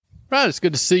Right, it's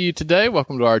good to see you today.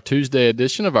 Welcome to our Tuesday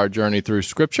edition of our Journey Through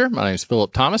Scripture. My name is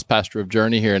Philip Thomas, pastor of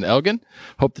Journey here in Elgin.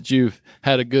 Hope that you've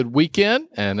had a good weekend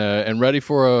and ready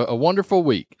for a wonderful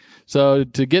week. So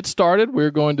to get started,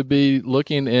 we're going to be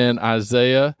looking in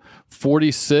Isaiah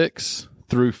 46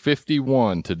 through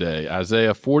 51 today.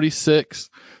 Isaiah 46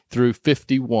 through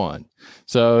 51.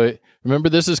 So remember,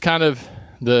 this is kind of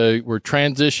we're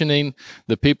transitioning.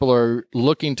 The people are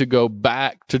looking to go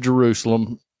back to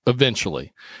Jerusalem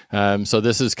eventually. So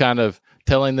this is kind of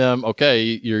telling them, okay,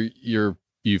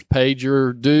 you've paid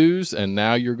your dues, and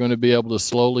now you're going to be able to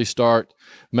slowly start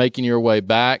making your way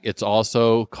back. It's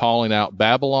also calling out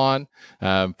Babylon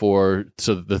so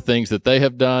the things that they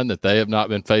have done, that they have not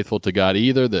been faithful to God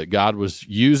either, that God was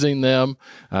using them,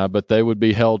 but they would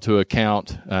be held to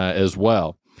account as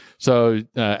well. So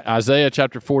Isaiah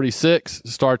chapter 46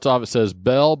 starts off, it says,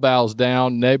 Bel bows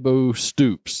down, Nebu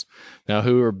stoops. Now,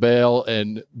 who are Bel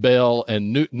and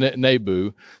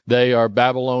Nebu? They are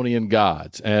Babylonian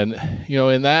gods. And,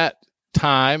 in that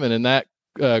time and in that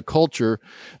culture,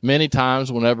 many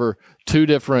times whenever two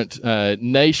different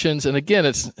nations, and again,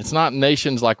 it's not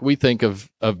nations like we think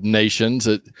of nations.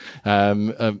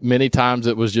 Many times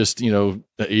it was just,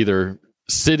 either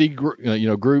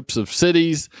groups of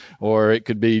cities, or it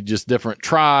could be just different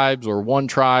tribes or one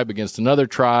tribe against another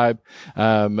tribe.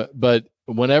 But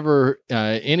whenever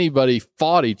anybody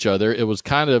fought each other, it was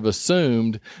kind of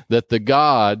assumed that the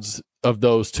gods of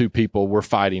those two people were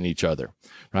fighting each other,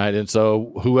 right? And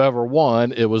so whoever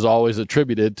won, it was always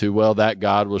attributed to, well, that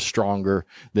god was stronger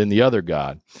than the other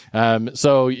god.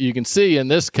 So you can see in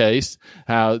this case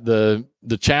how the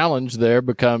challenge there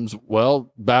becomes,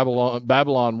 well,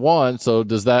 Babylon won, so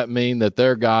does that mean that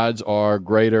their gods are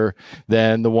greater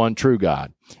than the one true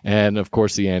God? And of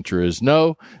course, the answer is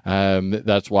no.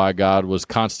 That's why God was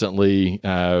constantly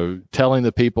telling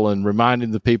the people and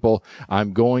reminding the people,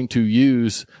 I'm going to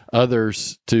use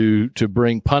others to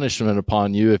bring punishment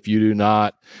upon you if you do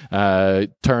not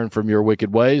turn from your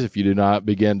wicked ways, if you do not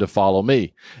begin to follow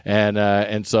me.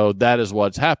 And so that is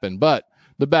what's happened. But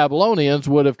the Babylonians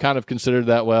would have kind of considered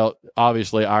that, well,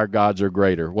 obviously our gods are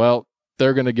greater. Well,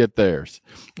 they're going to get theirs.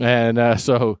 And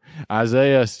so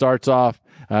Isaiah starts off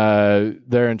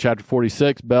there in chapter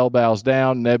 46, Bel bows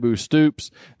down, Nebu stoops.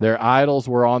 Their idols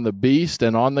were on the beast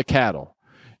and on the cattle.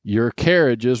 Your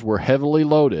carriages were heavily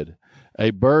loaded,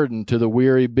 a burden to the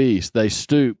weary beast. They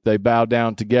stooped, they bowed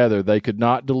down together. They could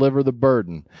not deliver the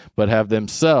burden, but have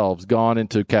themselves gone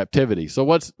into captivity. So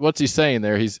what's he saying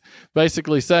there? He's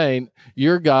basically saying,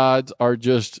 your gods are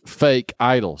just fake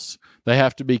idols. They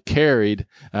have to be carried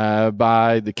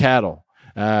by the cattle.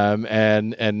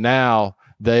 And now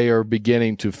they are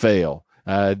beginning to fail.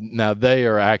 Now they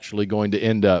are actually going to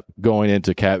end up going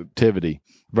into captivity.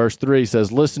 Verse 3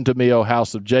 says, Listen to me, O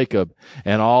house of Jacob,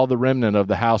 and all the remnant of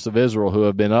the house of Israel, who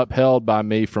have been upheld by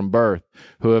me from birth,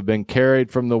 who have been carried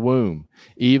from the womb,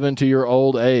 even to your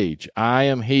old age. I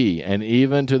am he, and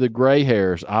even to the gray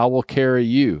hairs I will carry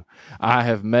you. I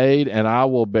have made, and I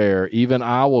will bear, even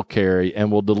I will carry, and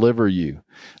will deliver you.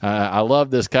 I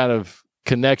love this kind of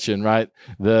connection, right?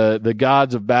 The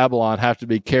gods of Babylon have to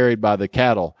be carried by the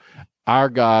cattle. Our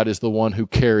God is the one who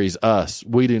carries us.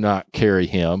 We do not carry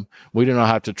him. We do not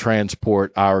have to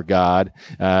transport our God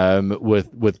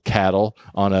with cattle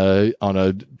on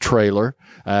a trailer.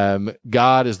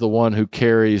 God is the one who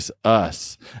carries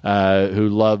us, who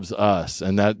loves us,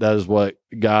 and that is what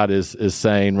God is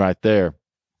saying right there.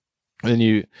 And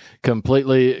you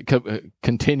continue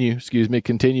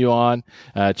on,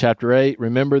 chapter 8,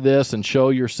 remember this and show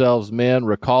yourselves men,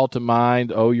 recall to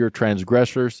mind, O your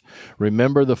transgressors,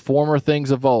 remember the former things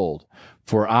of old,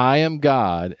 for I am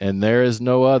God and there is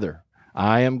no other.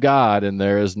 I am God and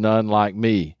there is none like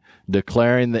me,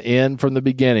 declaring the end from the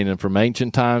beginning and from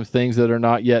ancient times things that are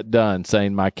not yet done,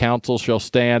 saying my counsel shall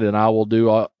stand and I will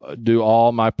do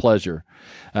all my pleasure.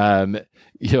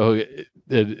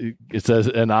 It says,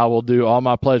 and I will do all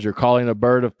my pleasure, calling a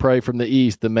bird of prey from the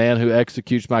east, the man who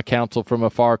executes my counsel from a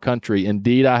far country.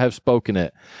 Indeed, I have spoken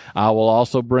it. I will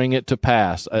also bring it to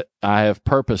pass. I have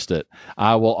purposed it.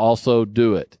 I will also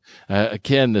do it.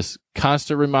 Again, this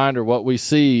constant reminder, what we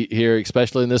see here,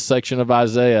 especially in this section of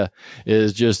Isaiah,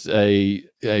 is just a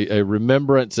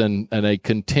remembrance and a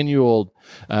continual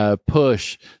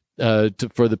push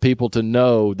for the people to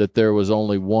know that there was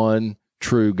only one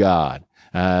true God.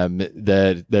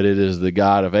 That it is the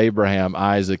God of Abraham,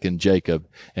 Isaac, and Jacob,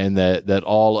 and that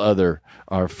all other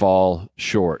fall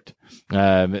short.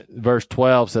 Verse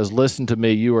 12 says, Listen to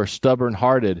me, you are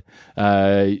stubborn-hearted.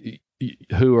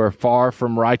 who are far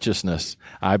from righteousness.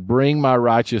 I bring my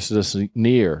righteousness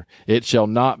near. It shall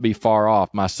not be far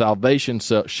off. My salvation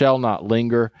shall not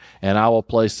linger, and I will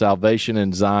place salvation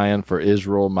in Zion for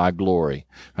Israel, my glory.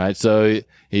 Right. So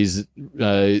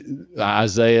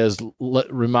Isaiah is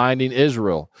reminding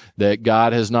Israel that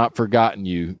God has not forgotten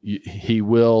you. He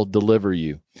will deliver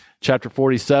you. Chapter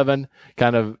 47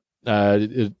 kind of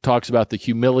it talks about the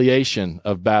humiliation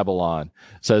of Babylon.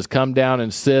 It says, come down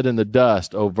and sit in the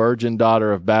dust, O virgin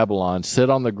daughter of Babylon.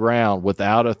 Sit on the ground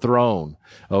without a throne,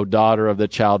 O daughter of the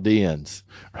Chaldeans.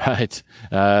 Right?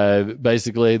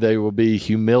 Basically, they will be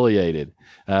humiliated.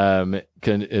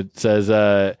 It says,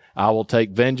 I will take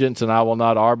vengeance and I will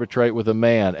not arbitrate with a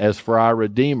man. As for our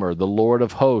Redeemer, the Lord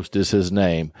of hosts is his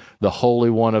name, the Holy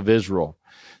One of Israel.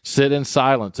 Sit in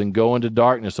silence and go into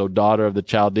darkness, O daughter of the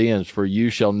Chaldeans, for you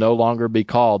shall no longer be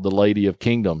called the Lady of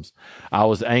Kingdoms. I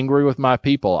was angry with my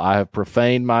people. I have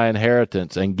profaned my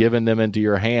inheritance and given them into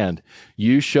your hand.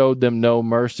 You showed them no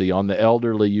mercy. On the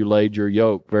elderly you laid your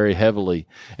yoke very heavily,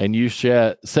 and you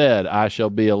said, I shall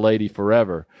be a lady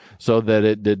forever, so that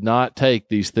it did not take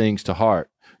these things to heart,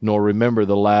 nor remember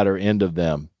the latter end of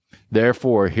them.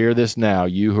 Therefore, hear this now,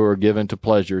 you who are given to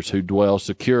pleasures, who dwell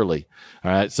securely.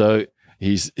 All right, so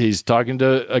He's talking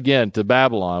to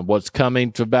Babylon, what's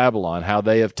coming to Babylon, how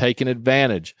they have taken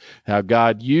advantage, how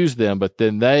God used them, but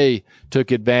then they took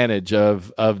advantage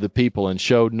of the people and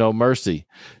showed no mercy.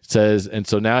 It says, and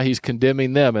so now he's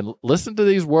condemning them. And listen to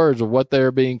these words of what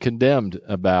they're being condemned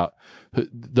about.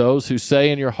 Those who say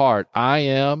in your heart, I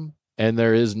am, and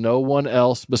there is no one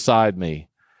else beside me.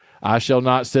 I shall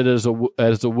not sit as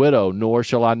a widow, nor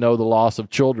shall I know the loss of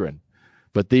children.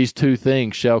 But these two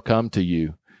things shall come to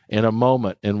you. In a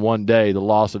moment, in one day, the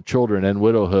loss of children and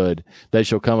widowhood, they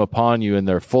shall come upon you in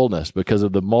their fullness, because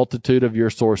of the multitude of your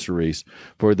sorceries,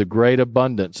 for the great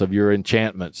abundance of your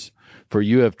enchantments. For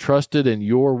you have trusted in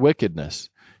your wickedness.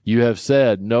 You have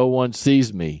said, no one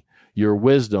sees me. Your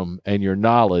wisdom and your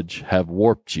knowledge have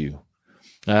warped you.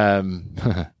 And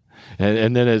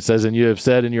then it says, and you have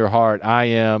said in your heart, I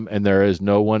am, and there is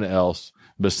no one else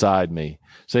beside me.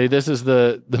 See, this is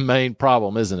the main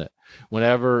problem, isn't it?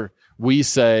 Whenever we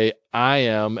say, I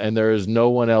am, and there is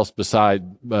no one else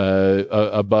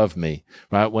above me,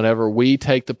 right? Whenever we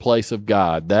take the place of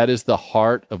God, that is the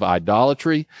heart of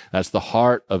idolatry. That's the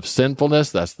heart of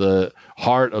sinfulness. That's the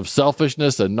heart of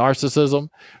selfishness and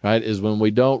narcissism, right? Is when we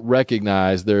don't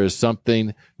recognize there is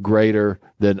something greater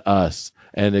than us.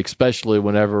 And especially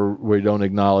whenever we don't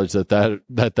acknowledge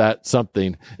that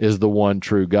something is the one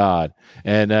true God.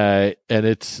 And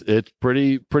it's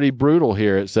pretty brutal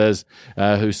here. It says,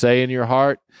 who say in your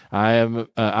heart, I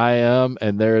am,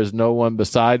 and there is no one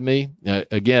beside me.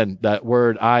 Again, that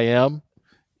word I am,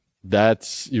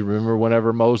 you remember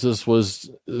whenever Moses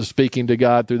was speaking to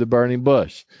God through the burning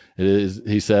bush,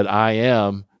 he said, I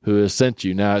am who has sent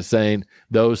you. Now it's saying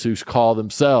those who call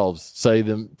themselves, say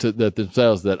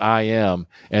themselves that I am,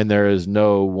 and there is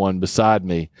no one beside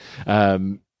me.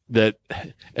 That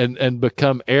and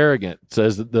become arrogant. It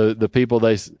says that the people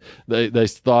they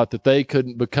thought that they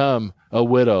couldn't become a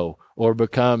widow or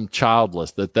become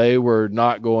childless, that they were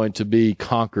not going to be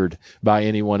conquered by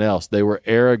anyone else. They were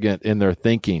arrogant in their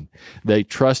thinking. They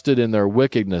trusted in their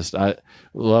wickedness. I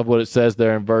love what it says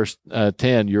there in verse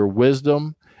 10. Your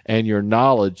wisdom and your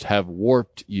knowledge have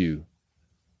warped you.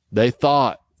 They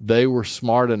thought they were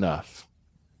smart enough,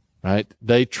 right?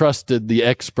 They trusted the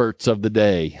experts of the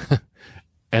day,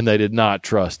 and they did not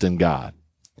trust in God.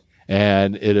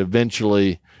 And it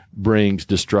eventually brings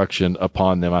destruction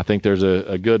upon them. I think there's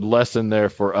a good lesson there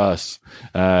for us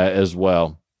as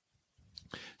well.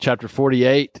 Chapter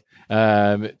 48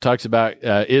 talks about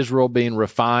Israel being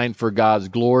refined for God's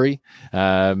glory.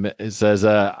 It says,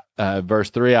 verse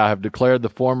 3, I have declared the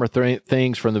former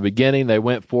things from the beginning. They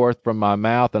went forth from my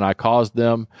mouth, and I caused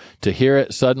them to hear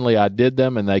it. Suddenly I did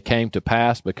them, and they came to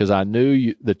pass, because I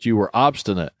knew that you were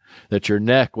obstinate, that your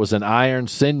neck was an iron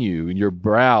sinew, and your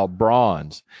brow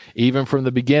bronze. Even from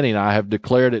the beginning I have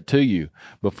declared it to you.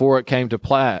 Before it came to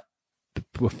pass,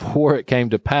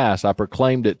 I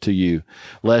proclaimed it to you,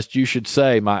 lest you should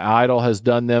say, my idol has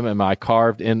done them, and my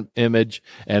carved image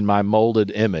and my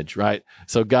molded image, right?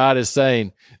 So God is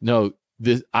saying, no,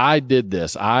 I did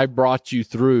this. I brought you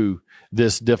through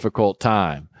this difficult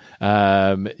time.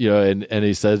 And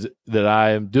he says that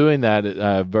I am doing that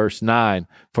at verse 9.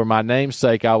 For my name's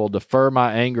sake, I will defer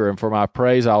my anger, and for my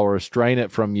praise, I will restrain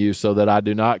it from you so that I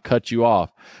do not cut you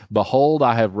off. Behold,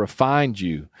 I have refined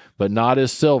you, but not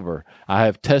as silver. I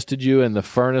have tested you in the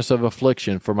furnace of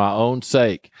affliction. For my own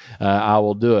sake, I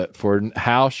will do it. For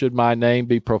how should my name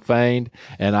be profaned?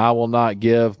 And I will not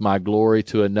give my glory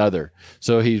to another.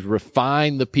 So he's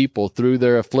refined the people through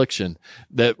their affliction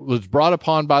that was brought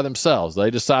upon by themselves.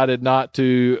 They decided not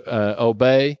to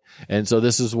obey, and so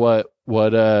this is what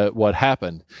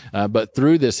happened. But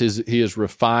through this, he is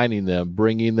refining them,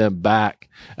 bringing them back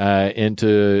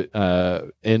into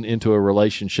a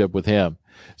relationship with him.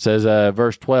 It says,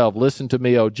 verse 12, listen to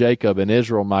me, O Jacob, and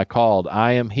Israel, my called.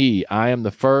 I am he. I am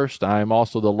the first. I am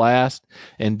also the last.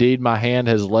 Indeed, my hand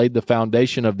has laid the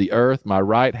foundation of the earth. My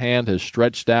right hand has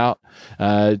stretched out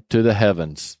to the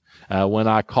heavens. When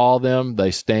I call them,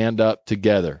 they stand up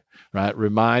together. Right,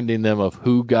 reminding them of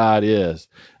who God is.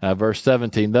 Verse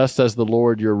 17, thus says the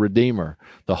Lord your Redeemer,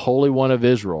 the Holy One of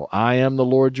Israel, I am the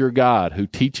Lord your God, who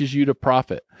teaches you to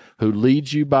profit, who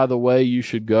leads you by the way you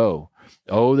should go.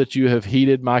 Oh, that you have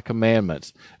heeded my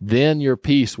commandments. Then your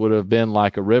peace would have been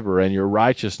like a river, and your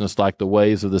righteousness like the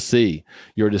waves of the sea.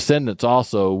 Your descendants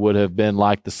also would have been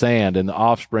like the sand, and the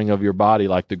offspring of your body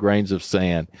like the grains of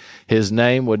sand. His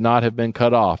name would not have been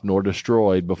cut off nor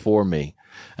destroyed before me.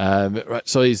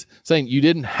 So he's saying you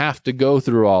didn't have to go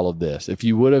through all of this. If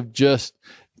you would have just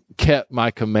kept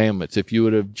my commandments, if you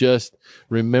would have just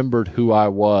remembered who I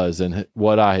was and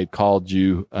what I had called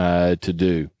you to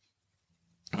do.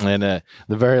 And the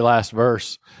very last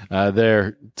verse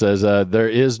there says, there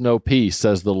is no peace,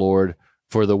 says the Lord,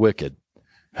 for the wicked.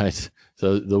 Right?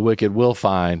 So the wicked will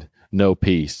find no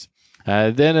peace.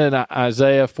 Then in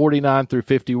Isaiah 49 through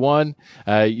 51,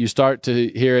 you start to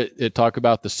hear it talk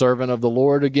about the servant of the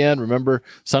Lord again. Remember,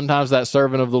 sometimes that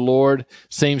servant of the Lord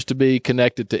seems to be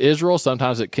connected to Israel.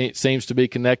 Sometimes it seems to be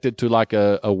connected to like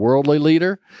a worldly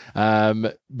leader.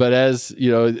 But as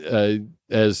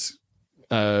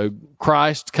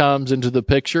Christ comes into the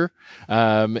picture,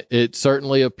 it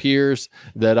certainly appears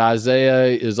that Isaiah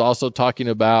is also talking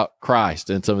about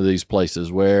Christ in some of these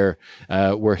places where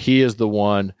he is the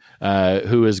one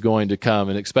who is going to come.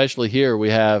 And especially here, we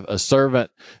have a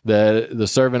servant, that the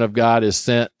servant of God is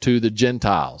sent to the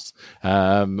Gentiles.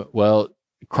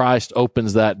 Christ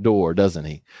opens that door, doesn't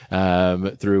he?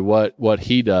 Through what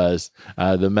he does,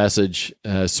 the message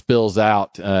spills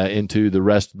out into the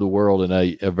rest of the world in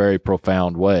a very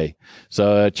profound way.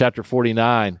 So chapter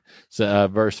 49,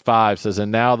 verse 5 says,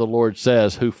 and now the Lord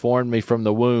says, who formed me from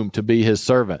the womb to be his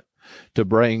servant, to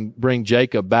bring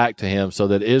Jacob back to him, so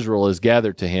that Israel is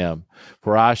gathered to him.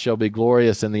 For I shall be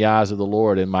glorious in the eyes of the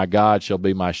Lord, and my God shall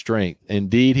be my strength.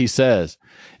 Indeed, he says,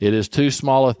 it is too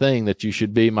small a thing that you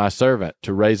should be my servant,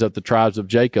 to raise up the tribes of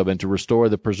Jacob and to restore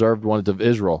the preserved ones of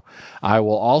Israel. I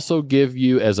will also give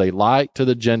you as a light to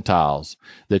the Gentiles,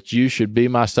 that you should be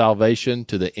my salvation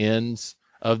to the ends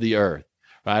of the earth.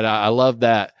 Right? I love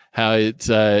that. How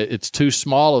it's too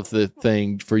small of the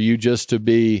thing for you just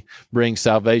to bring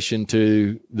salvation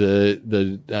to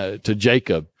to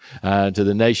Jacob, to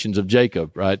the nations of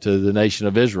Jacob, right, to the nation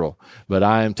of Israel. But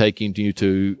I am taking you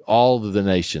to all of the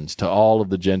nations, to all of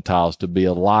the Gentiles, to be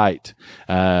a light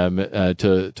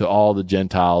to all the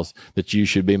Gentiles, that you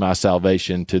should be my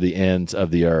salvation to the ends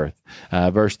of the earth.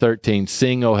 Verse 13,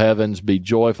 sing, O heavens, be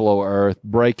joyful, O earth,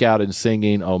 break out in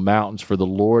singing, O mountains, for the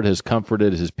Lord has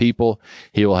comforted his people.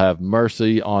 He will have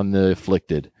mercy on the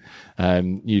afflicted.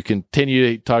 You continue,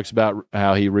 he talks about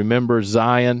how he remembers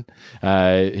Zion.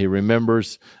 He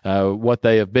remembers what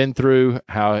they have been through,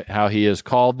 how he has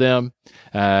called them.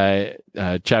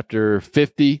 Chapter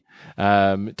 50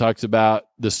 talks about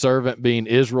the servant being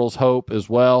Israel's hope as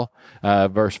well.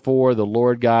 Verse 4, the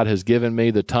Lord God has given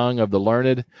me the tongue of the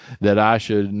learned, that I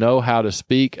should know how to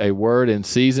speak a word in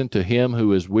season to him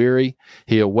who is weary.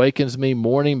 He awakens me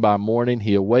morning by morning.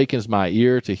 He awakens my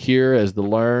ear to hear as the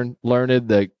learned,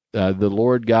 that the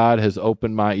Lord God has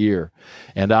opened my ear.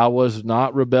 And I was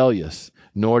not rebellious,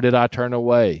 nor did I turn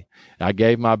away. I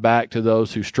gave my back to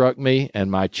those who struck me, and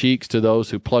my cheeks to those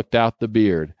who plucked out the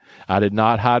beard. I did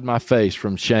not hide my face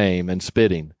from shame and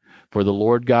spitting, for the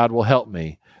Lord God will help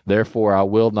me. Therefore, I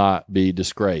will not be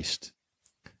disgraced.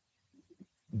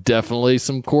 Definitely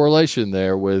some correlation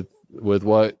there with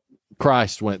what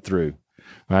Christ went through,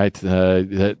 right?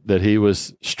 That he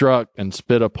was struck and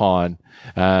spit upon,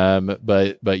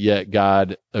 but yet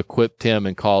God equipped him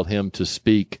and called him to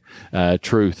speak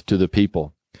truth to the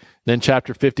people. Then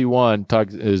chapter 51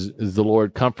 is the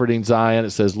Lord comforting Zion.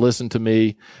 It says, listen to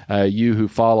me, you who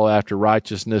follow after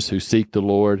righteousness, who seek the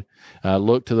Lord.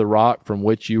 Look to the rock from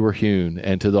which you were hewn,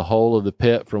 and to the hole of the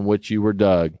pit from which you were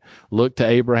dug. Look to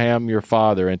Abraham your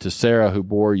father, and to Sarah who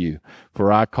bore you.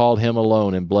 For I called him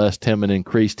alone, and blessed him, and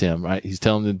increased him. Right? He's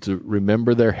telling them to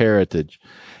remember their heritage.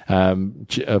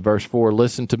 Verse 4,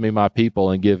 listen to me, my people,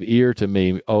 and give ear to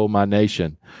me, O my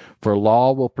nation. For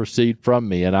law will proceed from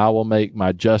me, and I will make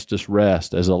my justice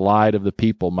rest as a light of the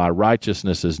people. My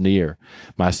righteousness is near.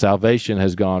 My salvation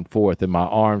has gone forth, and my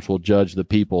arms will judge the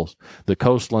peoples. The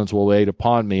coastlands will wait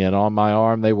upon me, and on my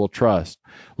arm they will trust.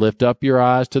 Lift up your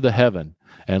eyes to the heaven,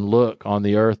 and look on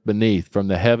the earth beneath. From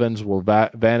the heavens will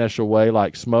vanish away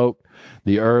like smoke.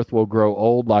 The earth will grow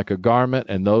old like a garment,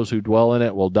 and those who dwell in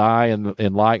it will die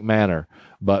in like manner.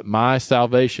 But my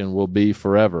salvation will be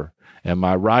forever, and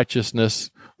my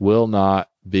righteousness will not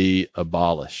be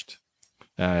abolished.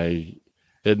 Isn't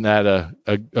that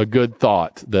a good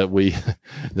thought that we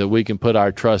that we can put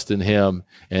our trust in him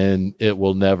and it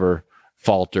will never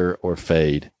falter or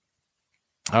fade?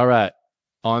 All right.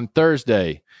 On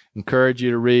Thursday, encourage you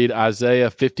to read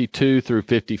Isaiah 52 through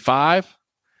 55.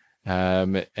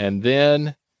 And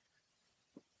then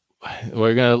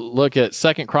we're going to look at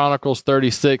 2 Chronicles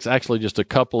 36, actually just a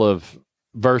couple of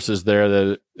verses there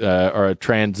that are a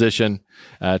transition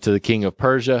to the king of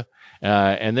Persia.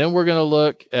 And then we're going to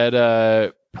look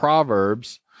at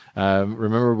Proverbs.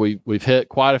 Remember, we've hit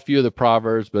quite a few of the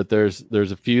Proverbs, but there's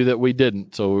a few that we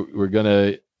didn't. So we're going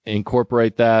to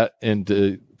incorporate that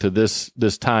into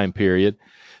this time period.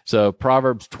 So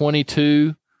Proverbs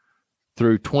 22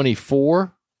 through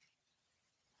 24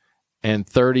 and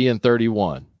 30 and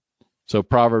 31. So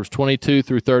Proverbs 22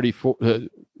 through 34,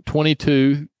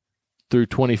 22 through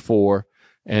 24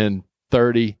 and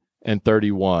 30 and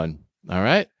 31. All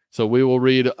right. So we will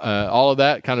read all of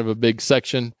that, kind of a big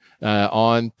section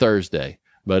on Thursday.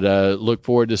 But look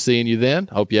forward to seeing you then.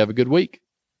 Hope you have a good week.